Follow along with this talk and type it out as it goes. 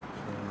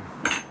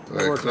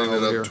Alright,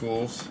 cleaning up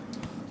tools.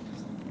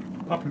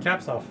 Popping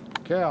caps off.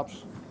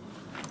 Caps.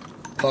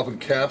 Popping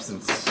caps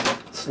and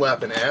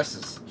slapping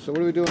asses. So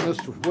what are we doing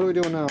what are we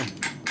doing now?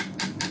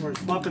 We're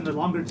swapping the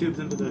longer tubes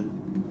into the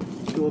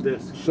dual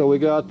disc. So we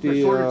got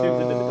the shorter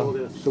tubes into the dual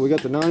disc. so we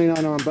got the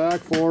 99 on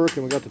back fork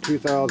and we got the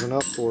 2000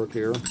 up fork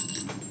here.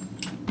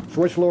 So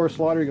which lower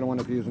slide are you going to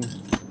wind up using?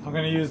 I'm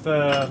going to use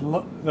the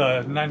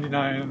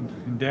 99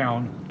 and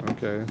down.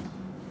 Okay.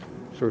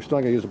 So we're still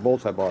going to use the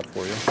bolts I bought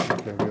for you.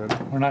 Okay,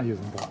 good. We're not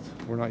using bolts.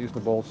 We're not using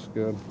the bolts.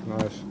 Good.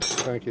 Nice.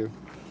 Thank you.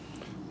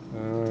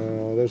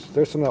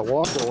 There's some of that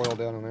Walker oil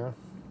down in there.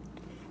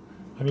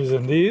 I'm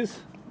using these.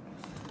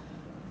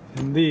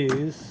 And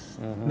these.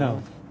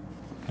 No.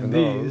 And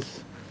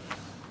these.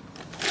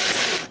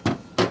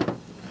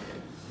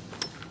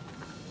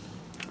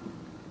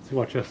 See,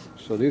 watch this.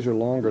 So these are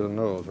longer than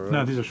those, right?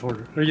 No, these are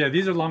shorter. Or yeah,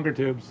 these are longer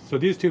tubes. So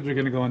these tubes are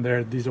going to go in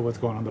there. These are what's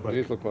going on the bike.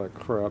 These look like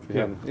crap. You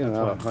Yeah, had in and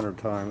out 100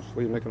 times. What,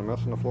 are you making a mess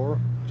on the floor?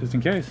 Just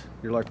in case.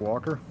 You're like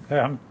Walker?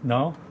 Hey,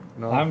 No?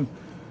 I'm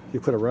You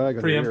put a rag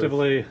on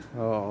preemptively.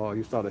 Oh,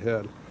 you thought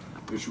ahead.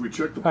 Hey, should we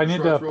check the I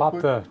need to pop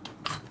quick?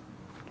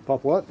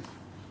 Pop what?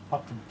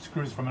 Pop the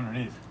screws from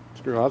underneath.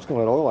 Screw. I was going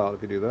to let oil out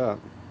if you do that.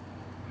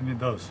 I need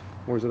those.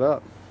 Where's it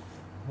at?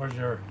 Where's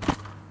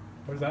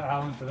that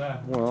Allen for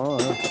that? Well,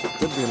 it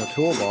could be in a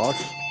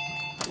toolbox.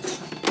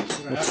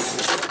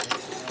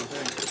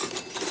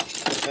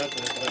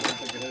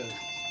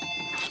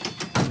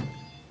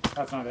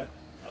 That's not it.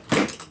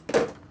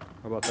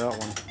 How about that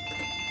one?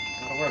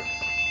 That'll work.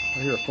 I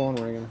hear a phone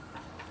ringing.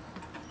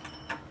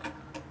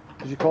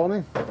 Did you call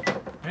me?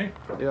 Me?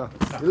 Yeah.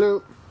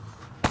 Hello.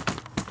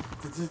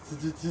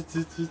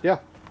 Yeah.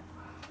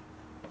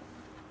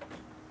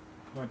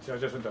 I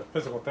just went to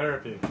physical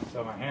therapy,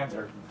 so my hands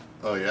hurt.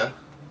 Oh yeah?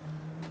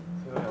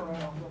 So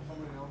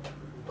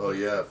Oh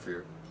yeah, for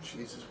your...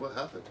 Jesus, what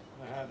happened?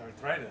 I had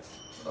arthritis.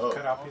 Oh.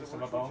 Cut out piece of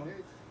my bone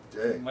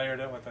and Dang. layered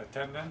it with a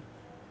tendon.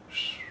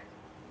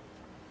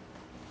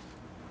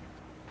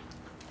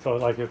 So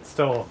like it's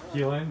still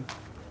healing.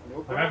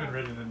 I haven't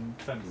ridden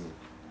since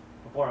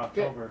before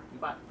October.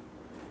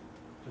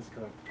 Just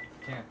because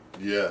I can't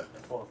Yeah.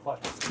 pull a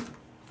clutch.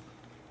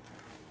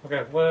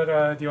 Okay, what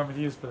do you want me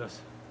to use for this?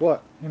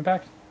 What?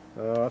 Impact?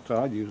 That's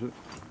how I'd use it.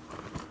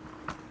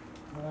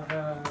 We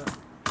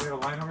have a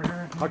line over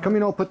here. How come you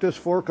don't put this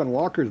fork on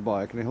Walker's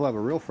bike and he'll have a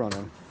real front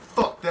end?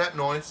 Fuck that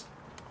noise.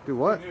 Do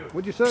what?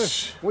 What'd you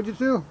say? What'd you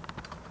do?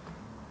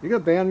 You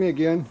gonna ban me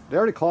again? They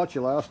already caught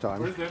you last time.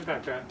 Where's the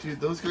impact at? Dude,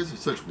 those guys are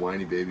such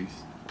whiny babies.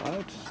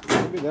 It's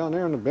maybe down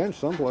there on the bench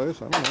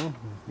someplace. I don't know.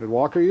 Did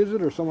Walker use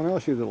it or someone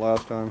else use it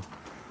last time?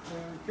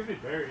 It could be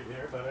buried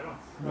here, but I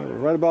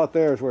don't. Right about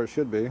there is where it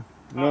should be.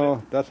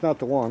 No, that's not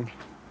the one.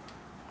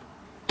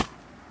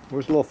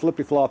 Where's the little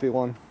flippy floppy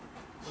one?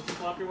 What's the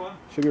floppy one?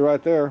 Should be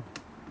right there.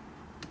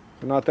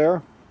 Is it not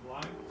there?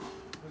 Line?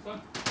 This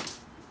one?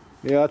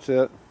 Yeah, that's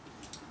it.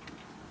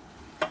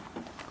 A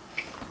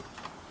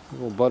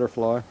little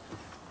butterfly.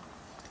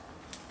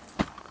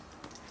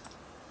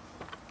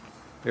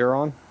 Air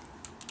on?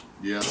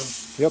 Yeah.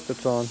 Yep,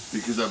 it's on.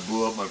 Because I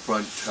blew up my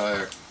front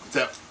tire. It's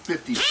at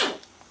 50.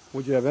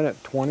 What'd you have in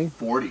it? 20?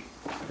 40.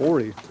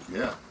 40?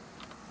 Yeah.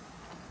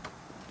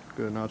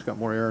 Good, now it's got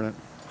more air in it.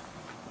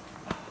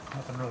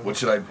 Really What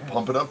should I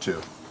pump it up to?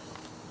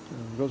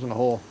 It goes in the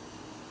hole.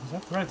 Is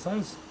that the right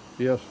size?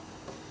 Yes.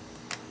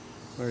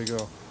 There you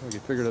go. You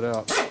figured it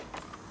out.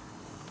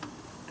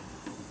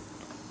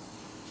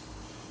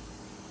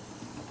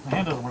 My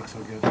hand doesn't work so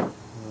good.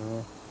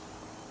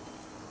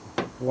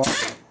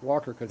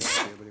 Walker could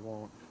help you, but he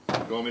won't.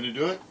 You want me to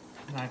do it?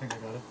 No, I think I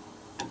got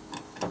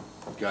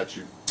it. Got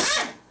you.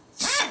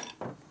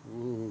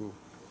 Ooh.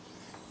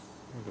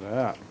 Look at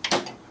that.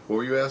 What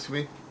were you asking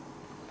me?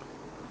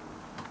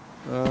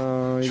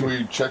 Should You-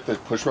 we check the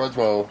push rods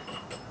while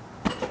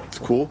it's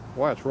cool?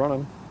 Why, it's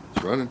running.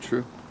 It's running,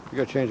 true. You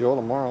gotta change the oil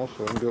tomorrow,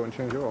 so we can do it and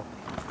change the oil.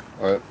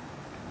 Alright.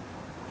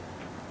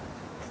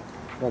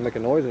 Won't make a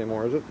noise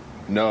anymore, is it?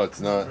 No, it's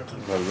not.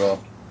 Not at all.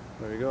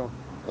 There you go.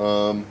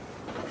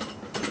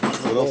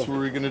 What else were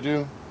we going to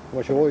do? How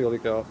much oil you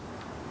leak out?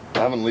 I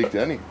haven't leaked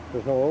any.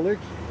 There's no oil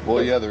leaks?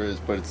 Well, yeah, there is,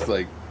 but it's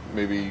like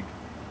maybe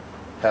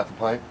half a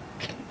pint.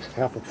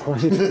 Half a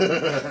pint.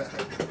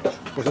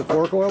 Was it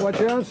fork oil by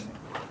chance?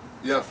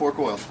 Yeah, fork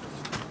oil.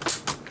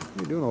 What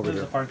are you doing over This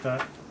is here? the part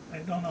that I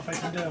don't know if I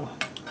can do.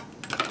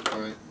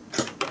 Alright.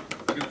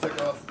 I'm going to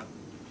take off.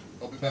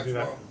 I'll be back Do that.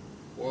 tomorrow.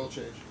 Oil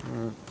change.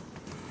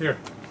 Here,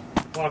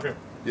 Walker.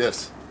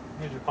 Yes.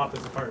 I need you to pop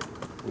this apart.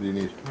 What do you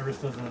need? My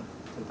wrist doesn't.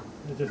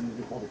 It just needs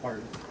to be pulled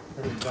apart.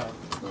 Everything's out.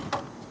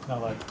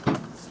 Not like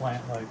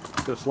slant,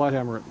 like Just slide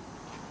hammer it.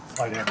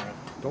 slide hammer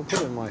it. Don't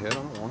put it in my head, I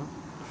don't want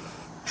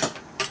it.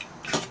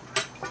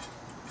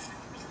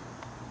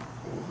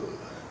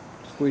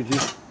 Squeegee.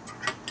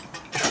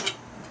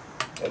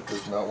 That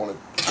does not want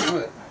to do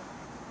it.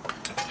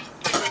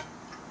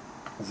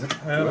 Is it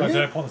Did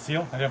I pull the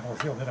seal? I didn't pull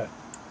the seal, did I?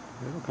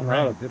 It'll come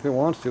out. If it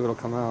wants to, it'll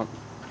come out.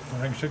 The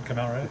ring should come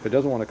out, right? If it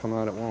doesn't want to come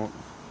out, it won't.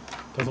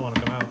 Doesn't want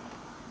to come out.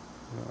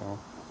 Uh-oh.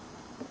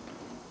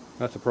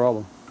 That's a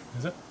problem.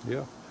 Is it?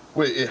 Yeah.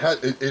 Wait,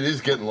 it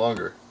is getting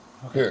longer.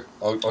 Okay. Here,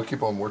 I'll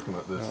keep on working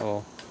at this.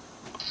 Uh-oh.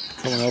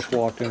 Someone else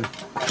walked in.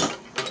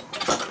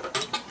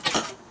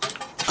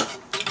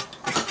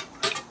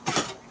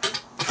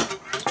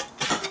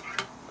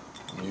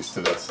 I'm used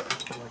to this.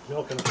 Like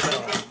milking a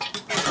cow.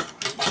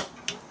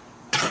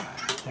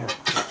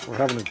 We're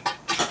having a,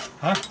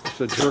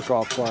 it's a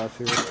jerk-off class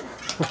here.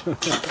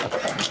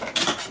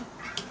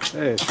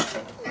 Hey,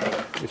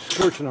 it's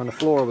scorching on the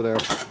floor over there.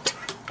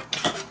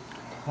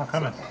 Not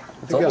coming.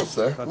 It's almost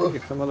there. I think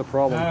it's some other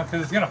problem. No,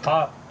 because it's going to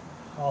pop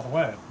all the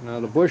way.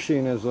 No, the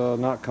bushing is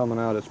not coming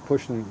out. It's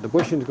pushing. The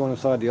bushing's going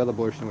inside the other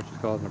bushing, which is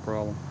causing a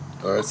problem.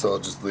 All right, so I'll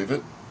just leave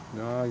it.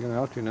 No, you're gonna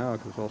have to now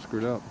because it's all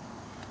screwed up.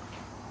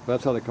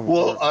 That's how they come.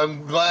 Well, apart.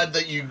 I'm glad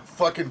that you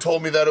fucking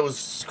told me that it was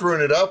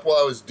screwing it up while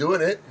I was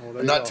doing it, Well,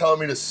 and not telling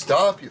me to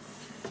stop. You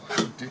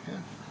fucking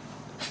dickhead.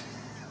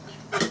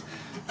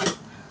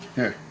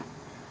 Here.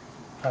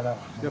 Try that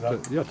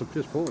one. You have to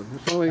just pull it.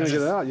 It's the only way you're gonna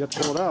get it out. You have to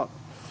pull it out.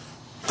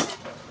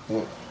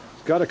 Well,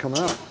 It's got to come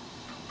out.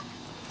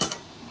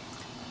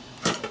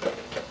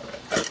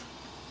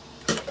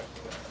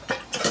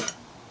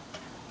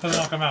 Doesn't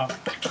all come out.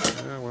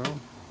 Yeah, well,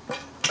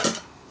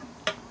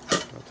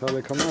 that's how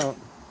they come out.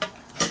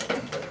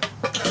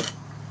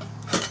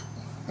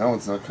 that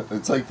one's not.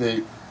 It's like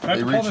they I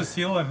pull reach. the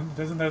seal and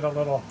isn't there the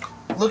little...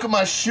 Look at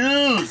my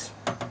shoes.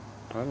 I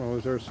don't know.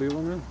 Is there a seal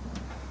in there?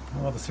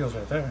 Well, the seal's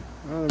right there.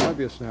 Oh, there might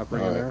be a snap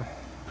ring in All there.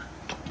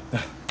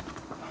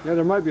 Yeah,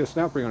 there might be a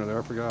snap ring under there.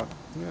 I forgot.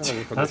 Yeah, I'll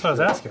look for That's this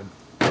what I was shit. asking.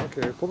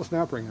 Okay, pull the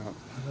snap ring out.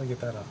 I'll get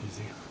that up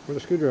easy. With a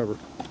screwdriver.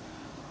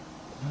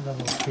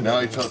 Now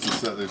he tells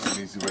us that there's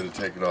an easy way to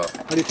take it off.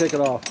 How do you take it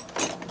off?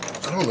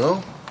 I don't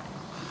know.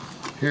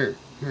 Here,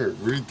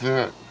 read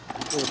that.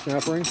 Pull the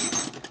snap ring.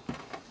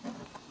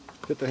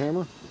 Hit the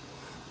hammer.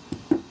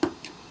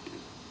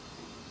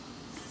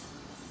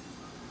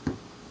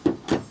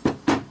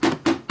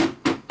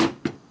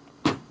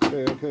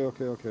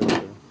 Okay.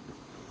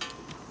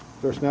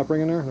 Is there a snap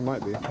ring in there? There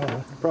might be. Oh.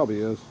 It probably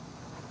is.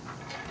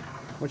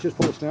 Why don't you just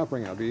pull the snap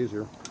ring out? It'd be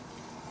easier.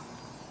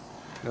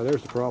 Yeah,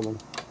 there's the problem.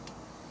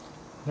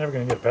 Never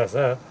going to get past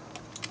that.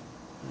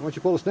 Why don't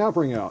you pull the snap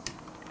ring out?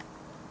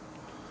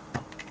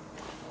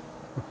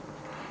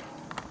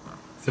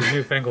 It's a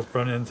newfangled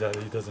front end that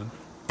he doesn't.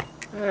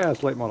 Yeah,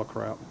 it's late model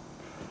crap.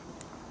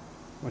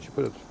 Why don't you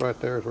put it right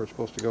there is where it's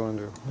supposed to go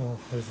into. Well,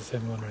 there's the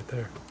same one right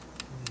there.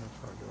 That's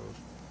how it goes.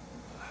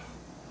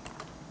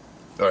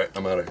 All right,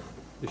 I'm out of here.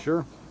 You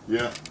sure?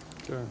 Yeah,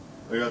 Okay.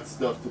 I got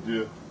stuff to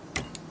do.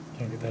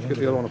 Can't get that Get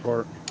the other one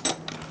apart.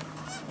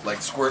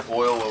 Like squirt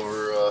oil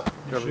over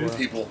Everywhere.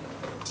 people.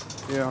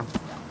 Yeah.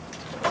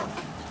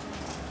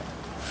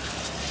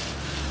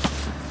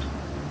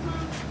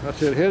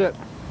 That's it. Hit it.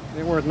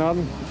 Ain't worth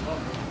nothing.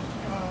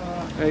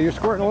 Hey, you're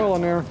squirting oil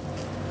in there.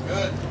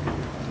 Good.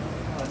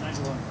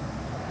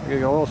 You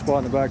got an oil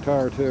spot in the back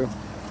tire too.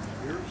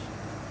 Yours?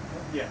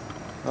 Yeah.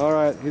 All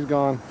right, he's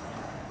gone.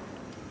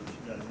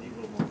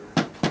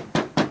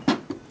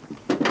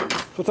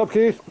 What's up,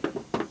 Keith?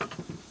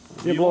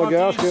 Did you blow a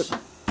gasket? These?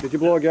 Did you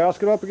blow a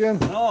gasket up again?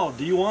 No,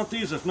 do you want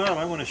these? If not,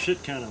 I'm going to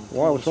shit can them.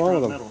 Why? What's wrong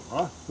with them? Metal.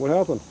 Huh? What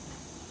happened?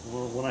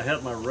 Well, when I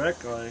had my wreck,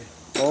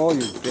 Oh,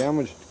 you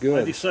damaged I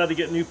good. decided to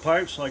get new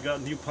pipes, so I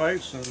got new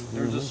pipes, and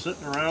they're just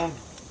sitting around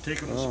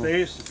taking up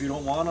space. If you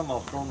don't want them, I'll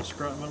throw them in the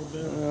scrap metal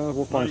bin. Yeah, we'll If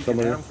not, find you can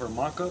somebody. have them for a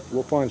mock-up.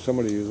 We'll find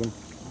somebody to use them.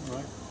 All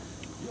right.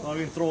 I'll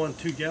even throw in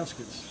 2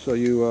 gaskets. So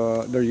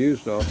you, they're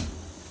used though.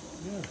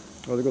 Yeah.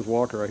 Oh, there goes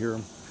Walker. I hear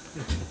him.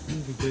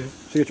 Big deal.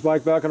 So you get your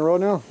bike back on the road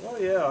now? Oh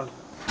yeah,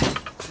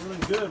 running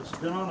good. It's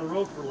been on the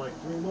road for like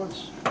 3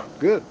 months.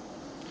 Good.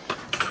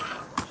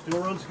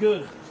 Still runs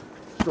good.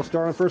 Still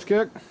starting first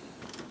kick?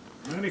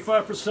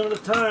 95%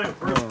 of the time,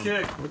 first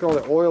kick. Look at all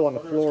the oil on the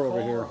Whether floor it's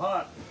over cold here. or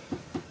hot.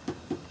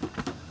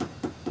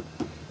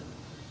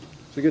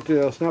 So you get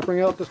the snap ring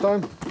out this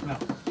time? No.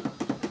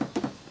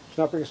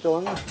 Snap ring is still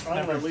in there? I'm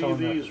Never going to still leave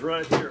in there. these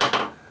right here.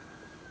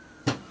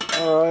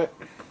 All right.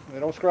 Hey,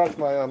 don't scratch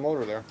my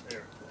motor there.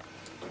 There.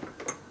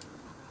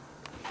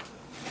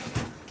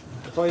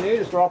 That's all you need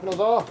is dropping those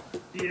off.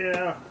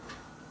 Yeah.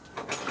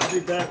 I'll be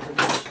back for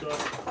more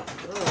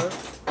stuff. All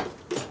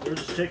right. They're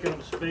just taking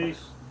up space.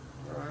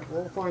 All right.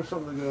 Well, we'll find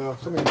something to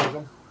somebody needs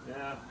them.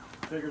 Yeah.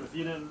 Figured if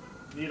you didn't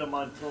need them,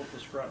 I'd throw up the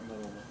scrap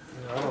metal.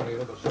 Yeah, I don't need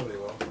them, but somebody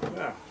will.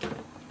 Yeah.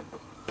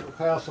 We'll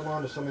pass them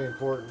on to somebody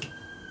important.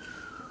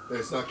 Hey,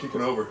 it's not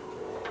kicking over.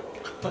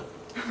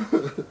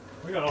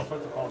 We got all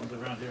sorts of problems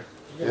around here.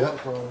 You get a lot of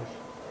problems.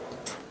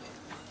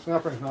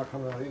 Snap ring's not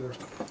coming out either.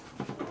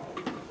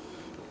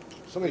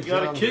 Somebody You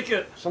gotta jammed, kick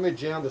it. somebody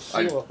jammed the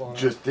seal up on it.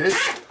 Just did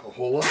a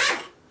whole lot.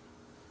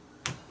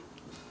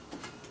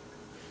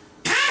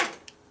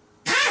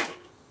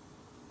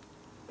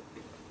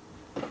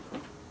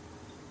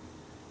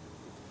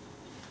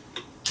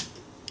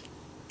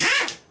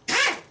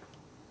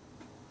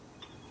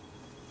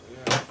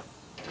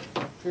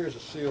 Appears the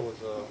seal was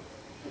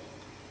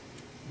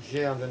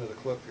jammed into the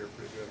clip here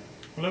pretty good.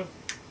 Hello?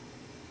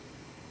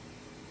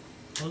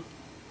 Hello?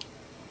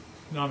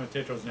 No, I'm at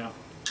Tatro's now.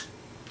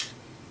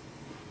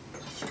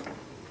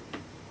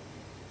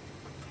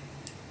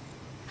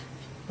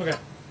 Okay.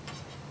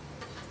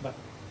 Bye.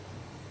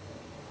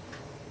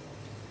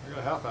 I got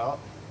a half out.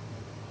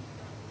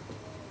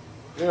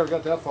 Yeah, we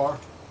got that far.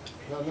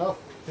 Got enough?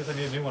 Guess I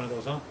need a new one of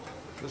those, huh?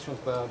 This one's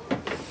bad.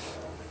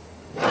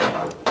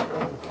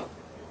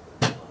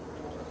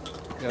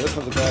 Yeah, this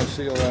one's a bad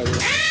seal right here.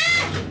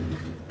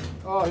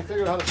 Oh, he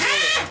figured out how to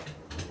seal it.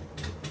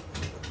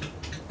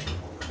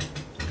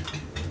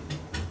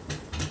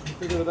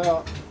 Figured it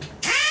out.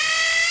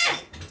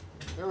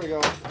 There we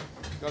go.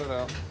 Got it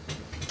out.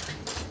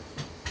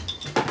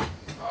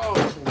 Oh,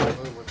 this one's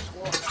a little bit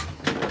squat.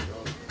 There it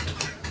goes.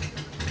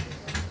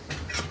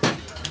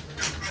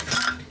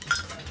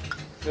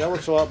 Yeah, that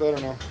works a lot better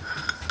now.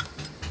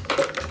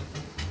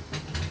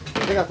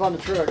 I think I found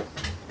the trick.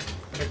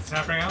 Take the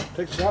snap ring out?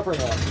 Take the snap ring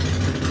out.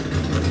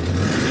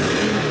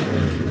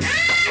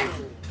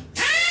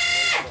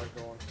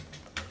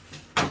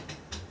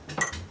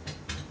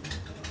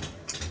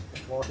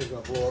 Walker's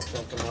gonna blow up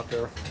something out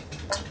there.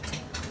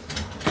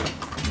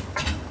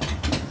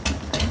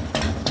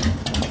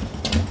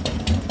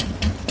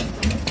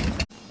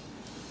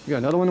 You got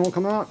another one that won't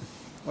come out?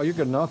 Oh, you're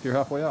good enough. You're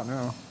halfway out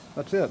now.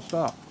 That's it.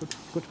 Stop.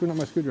 Quit screwing up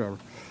my screwdriver.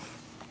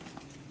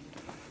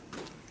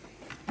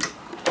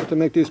 What to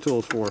make these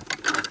tools for?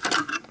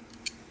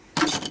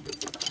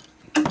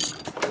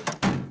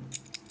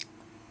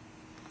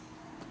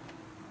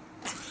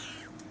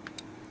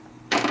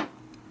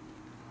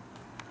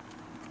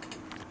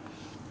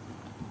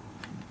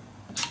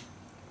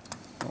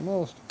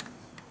 Almost.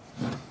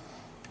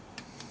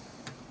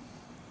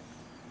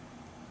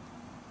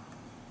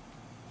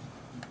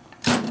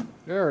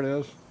 There it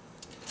is.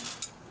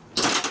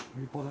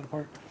 Will you pull that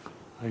apart?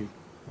 I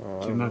Oh,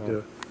 I do don't not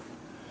know.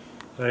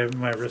 do it.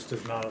 My wrist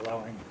is not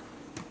allowing.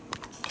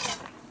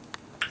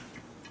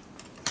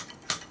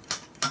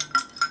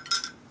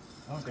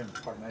 I don't get it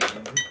apart nice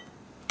and easy.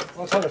 Well,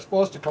 that's how they're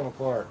supposed to come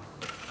apart.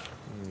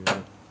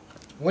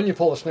 When you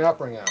pull the snap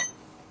ring out.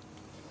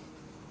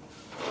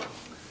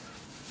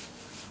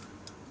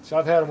 See,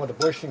 I've had them with the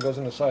bushing goes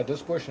inside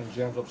this bushing and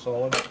jams up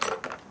solid.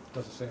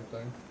 Does the same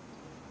thing.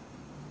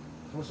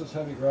 What's this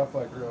heavy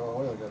graphite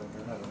oil got in I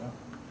here? don't know.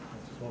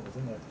 That's just what was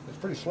in there. It's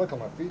pretty slick on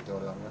my feet though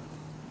down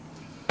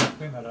there.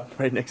 Clean that up.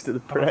 Right next to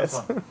the How about this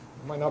press. one?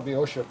 It might not be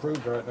OSHA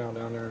approved right now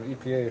down there,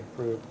 EPA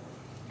approved.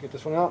 Get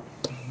this one out.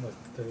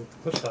 The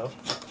clip stuff.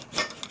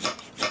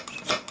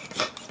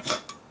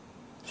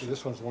 See,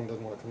 this one's the one that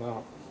doesn't want to come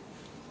out.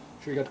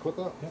 Sure you got the clip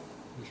out? Yep.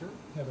 You sure?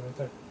 Yeah, they're right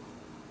there.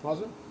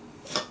 Positive?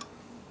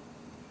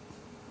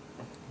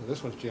 Well,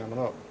 this one's jamming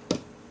up.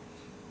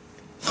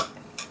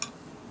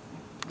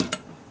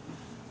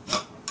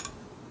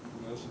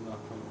 This is not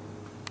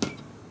coming.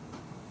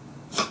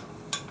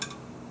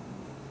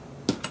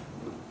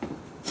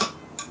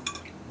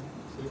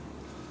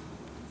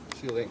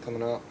 See? Seal ain't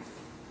coming out.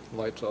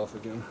 Light's off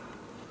again.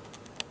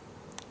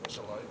 What's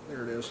the light?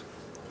 There it is.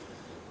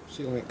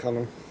 Seal ain't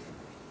coming.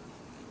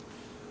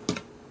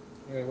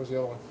 Yeah, where's the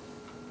other one?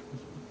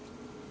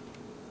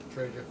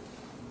 Trade you.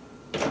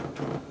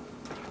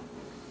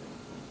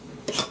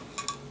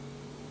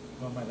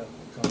 Well, I might have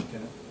come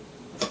in it.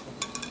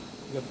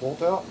 You got the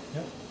bolt out?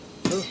 Yep.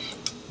 Sure.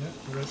 Yep,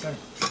 you're right there.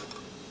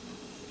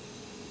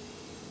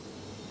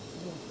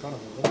 Kind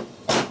of moving.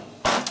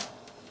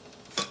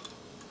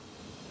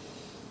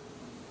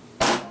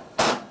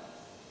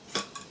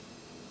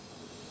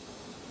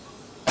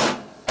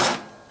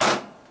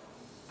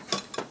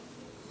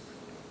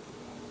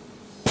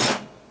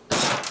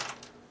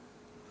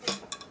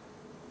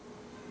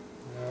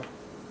 Yeah.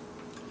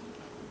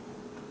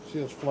 See,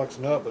 it's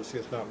flexing up, but see,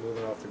 it's not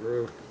moving off the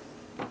groove.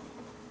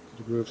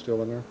 The groove's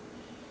still in there.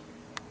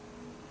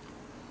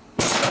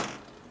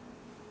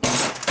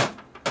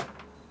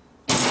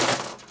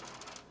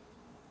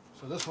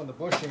 So this one, the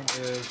bushing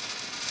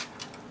is,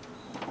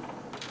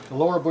 the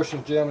lower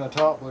bushing's jamming the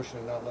top bushing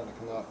and not letting it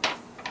come up.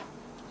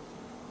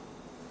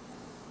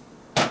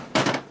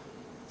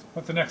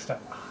 What's the next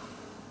step?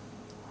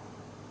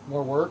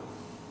 More work.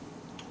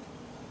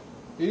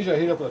 Usually I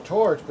heat up with a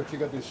torch, but you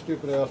got this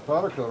stupid ass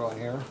powder coat on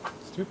here.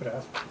 Stupid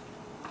ass.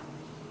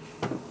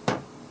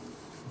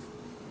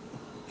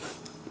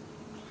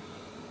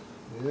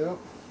 Yep.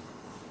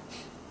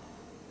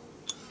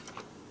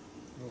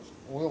 There's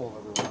oil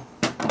everywhere.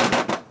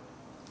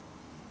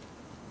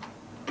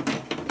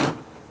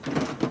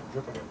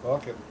 Dripping a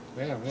bucket.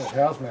 Man, there's a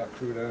hazmat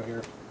crew down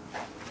here.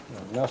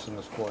 A mess in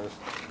this place.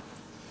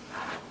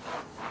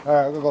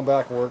 Alright, we're going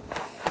back and work.